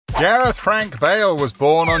Gareth Frank Bale was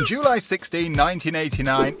born on July 16,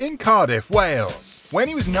 1989 in Cardiff, Wales. When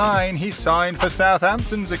he was 9, he signed for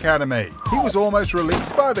Southampton's academy. He was almost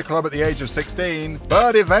released by the club at the age of 16,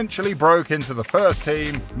 but eventually broke into the first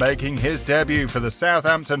team, making his debut for the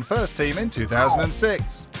Southampton first team in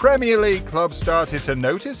 2006. Premier League clubs started to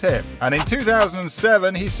notice him, and in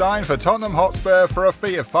 2007 he signed for Tottenham Hotspur for a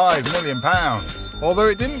fee of £5 million. Although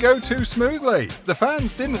it didn't go too smoothly, the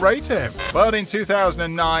fans didn't rate him. But in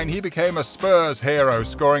 2009 he became a Spurs hero,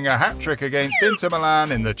 scoring a hat-trick against Inter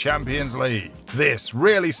Milan in the Champions League. This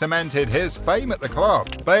really cemented his fame at the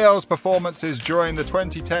club. Bale's performances during the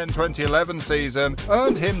 2010-2011 season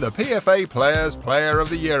earned him the PFA Players Player of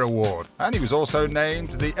the Year award, and he was also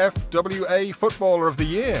named the FWA Footballer of the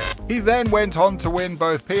Year. He then went on to win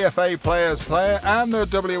both PFA Players Player and the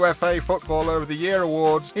WFA Footballer of the Year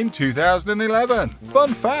awards in 2011.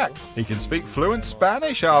 Fun fact, he can speak fluent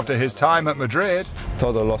Spanish after his time at Madrid.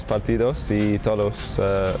 Todos los partidos y todos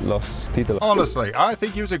los títulos. Honestly, I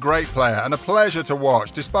think he was a great player and a pleasure to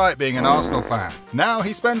watch despite being an Arsenal fan. Now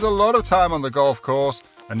he spends a lot of time on the golf course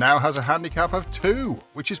and now has a handicap of 2,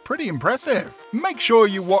 which is pretty impressive. Make sure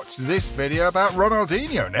you watch this video about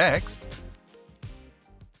Ronaldinho next.